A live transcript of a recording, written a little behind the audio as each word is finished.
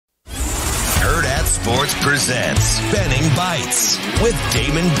Sports presents Benning Bites with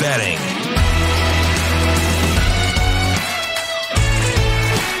Damon Benning.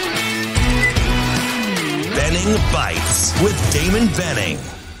 Benning Bites with Damon Benning.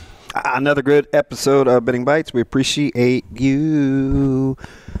 Another good episode of Benning Bites. We appreciate you.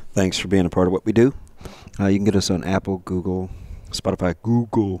 Thanks for being a part of what we do. You can get us on Apple, Google, Spotify,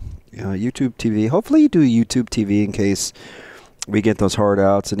 YouTube TV. Hopefully you do YouTube TV in case we get those hard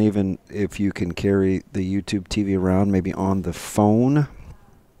outs. And even if you can carry the YouTube TV around, maybe on the phone,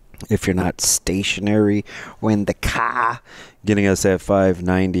 if you're not stationary or in the car, getting us at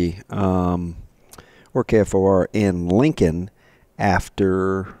 590 or KFOR in Lincoln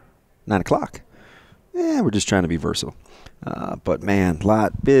after 9 o'clock. Yeah, we're just trying to be versatile. But, man,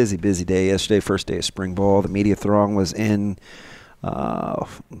 busy day yesterday, first day of spring ball. The media throng was in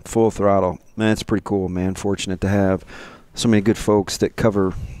full throttle. Man, it's pretty cool, man. Fortunate to have so many good folks that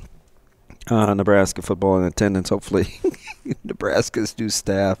cover Nebraska football in attendance. Hopefully, Nebraska's new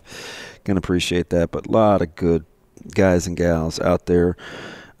staff can appreciate that. But a lot of good guys and gals out there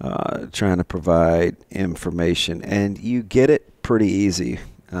trying to provide information. And you get it pretty easy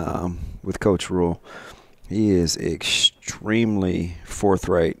with Coach Rhule. He is extremely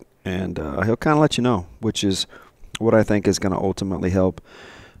forthright, and he'll kind of let you know, which is what I think is going to ultimately help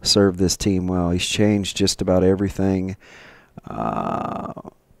serve this team well. He's changed just about everything, and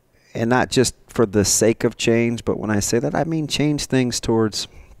not just for the sake of change, but when I say that, I mean change things towards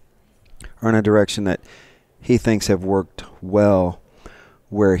or in a direction that he thinks have worked well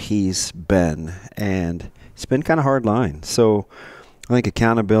where he's been, and it's been kind of hard line. So I think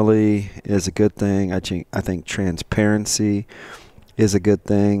accountability is a good thing. I think transparency is a good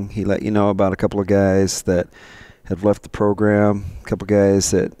thing. He let you know about a couple of guys that have left the program, a couple of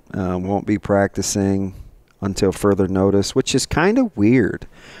guys that won't be practicing until further notice, which is kind of weird.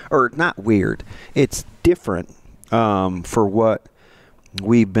 Or not weird. It's different for what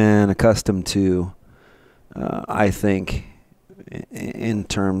we've been accustomed to, I think, in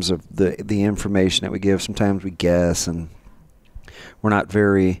terms of the information that we give. Sometimes we guess, and we're not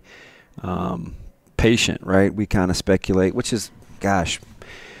very patient, right? We kind of speculate, which is, gosh,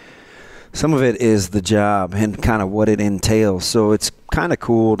 some of it is the job and kind of what it entails. So it's kind of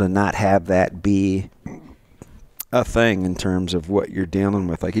cool to not have that be a thing in terms of what you're dealing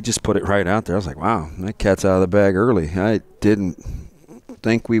with. Like, he just put it right out there. I was like, wow, that cat's out of the bag early. I didn't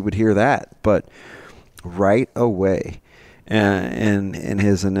think we would hear that, but right away in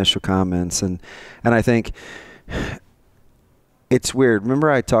his initial comments. And I think it's weird.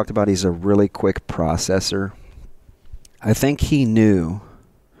 Remember I talked about he's a really quick processor? I think he knew.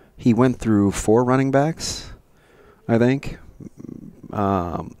 He went through 4 running backs, I think.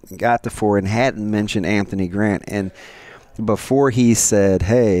 Got to 4 and hadn't mentioned Anthony Grant. And before he said,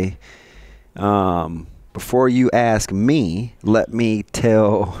 hey, before you ask me, let me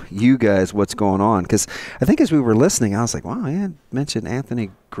tell you guys what's going on. Because I think as we were listening, I was like, wow, I hadn't mentioned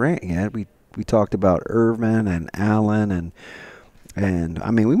Anthony Grant yet. We talked about Irvin and Allen and I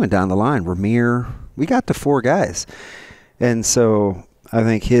mean, we went down the line. Ramir, we got to 4 guys. And so I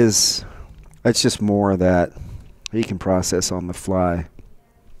think it's just more that he can process on the fly.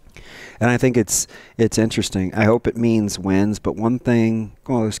 And I think it's interesting. I hope it means wins. But one thing,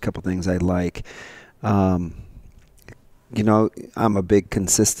 well, there's a couple things I like. I'm a big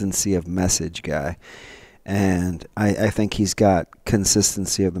consistency of message guy. And I think he's got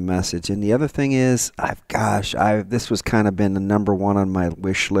consistency of the message. And the other thing is, this was kind of been the number one on my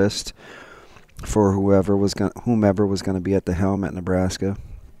wish list for whomever was going to be at the helm at Nebraska.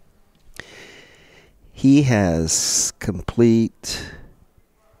 He has complete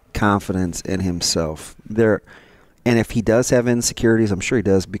confidence in himself. And if he does have insecurities, I'm sure he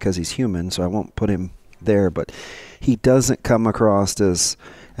does because he's human, so I won't put him there. But he doesn't come across as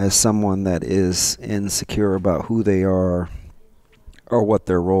someone that is insecure about who they are or what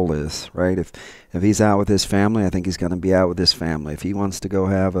their role is, right? If he's out with his family, I think he's going to be out with his family. If he wants to go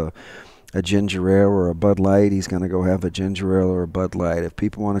have a ginger ale or a Bud Light, he's going to go have a ginger ale or a Bud Light. If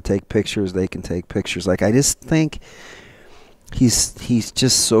people want to take pictures, they can take pictures. Like, I just think he's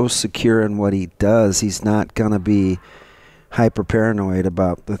just so secure in what he does. He's not going to be hyper paranoid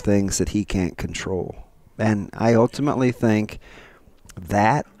about the things that he can't control. And I ultimately think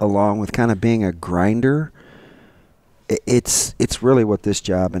that, along with kind of being a grinder, it's really what this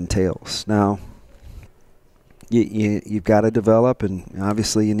job entails. Now, you've got to develop, and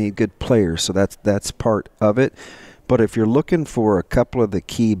obviously you need good players, so that's part of it. But if you're looking for a couple of the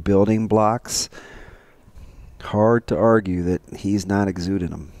key building blocks, hard to argue that he's not exuding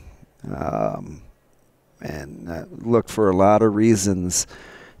them. And look for a lot of reasons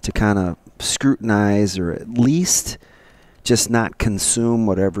to kind of scrutinize or at least just not consume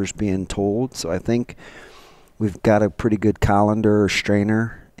whatever's being told. So I think we've got a pretty good colander or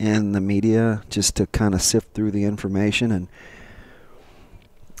strainer in the media just to kind of sift through the information. And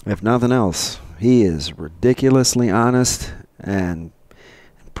if nothing else, he is ridiculously honest and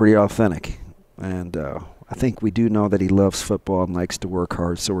pretty authentic. And I think we do know that he loves football and likes to work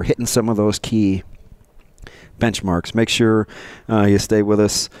hard. So we're hitting some of those key benchmarks. Make sure you stay with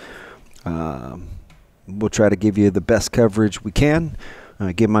us. We'll try to give you the best coverage we can.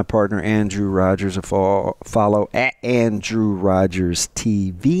 Give my partner Andrew Rogers a follow at Andrew Rogers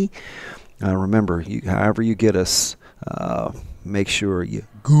TV. Remember, however you get us, make sure you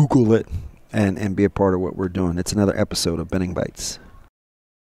Google it and be a part of what we're doing. It's another episode of Benning Bites.